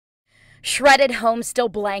Shredded homes still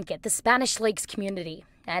blanket the Spanish Lakes community.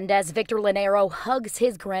 And as Victor Linero hugs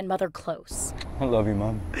his grandmother close. I love you,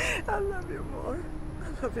 Mom. I love you more. I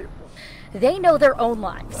love you more. They know their own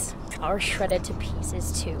lives are shredded to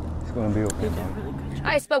pieces too. It's gonna be okay, Mom.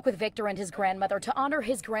 I spoke with Victor and his grandmother to honor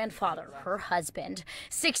his grandfather, her husband,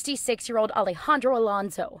 66-year-old Alejandro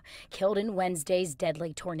Alonso, killed in Wednesday's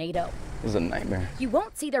deadly tornado. It was a nightmare. You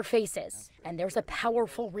won't see their faces, and there's a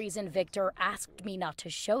powerful reason Victor asked me not to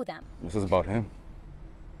show them. This is about him.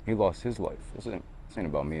 He lost his life. This ain't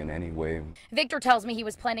about me in any way. Victor tells me he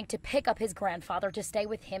was planning to pick up his grandfather to stay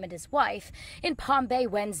with him and his wife in Palm Bay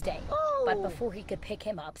Wednesday. But before he could pick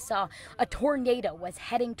him up, saw a tornado was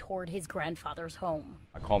heading toward his grandfather's home.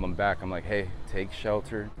 I called him back. I'm like, hey, take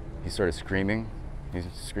shelter. He started screaming. He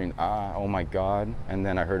screamed, ah, oh my God. And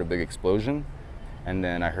then I heard a big explosion. And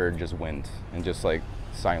then I heard just wind and just like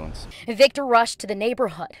silence. Victor rushed to the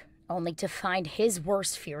neighborhood, only to find his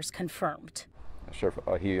worst fears confirmed. Sure,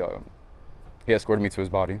 he escorted me to his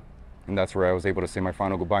body, and that's where I was able to say my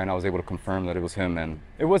final goodbye, and I was able to confirm that it was him. And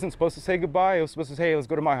it wasn't supposed to say goodbye. It was supposed to say, hey, let's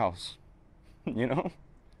go to my house, you know?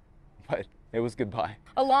 But it was goodbye.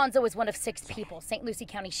 Alonso is one of 6 people St. Lucie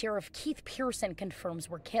County Sheriff Keith Pearson confirms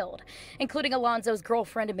were killed, including Alonso's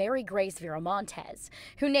girlfriend, Mary Grace Viramontes,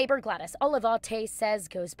 who neighbor Gladys Olivate says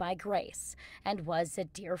goes by Grace and was a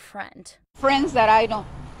dear friend. Friends that I don't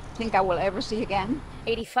think I will ever see again.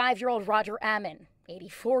 85-year-old Roger Ammon,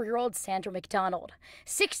 84-year-old Sandra McDonald,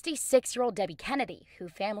 66-year-old Debbie Kennedy, who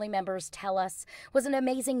family members tell us was an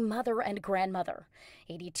amazing mother and grandmother,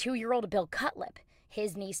 82-year-old Bill Cutlip.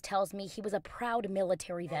 His niece tells me he was a proud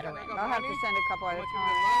military veteran. I'll have to send a couple at a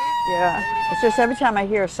time. Yeah, it's just every time I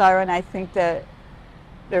hear a siren, I think that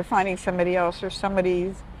they're finding somebody else or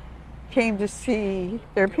somebody came to see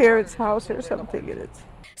their parents' house or something. And it's...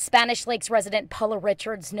 Spanish Lakes resident Paula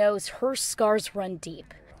Richards knows her scars run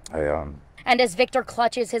deep. And as Victor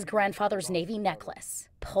clutches his grandfather's navy necklace,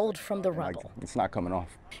 pulled from the rubble. It's not coming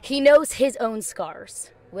off. He knows his own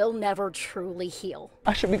scars will never truly heal.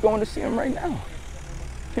 I should be going to see him right now.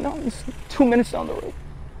 You know, it's 2 minutes down the road.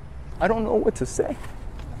 I don't know what to say.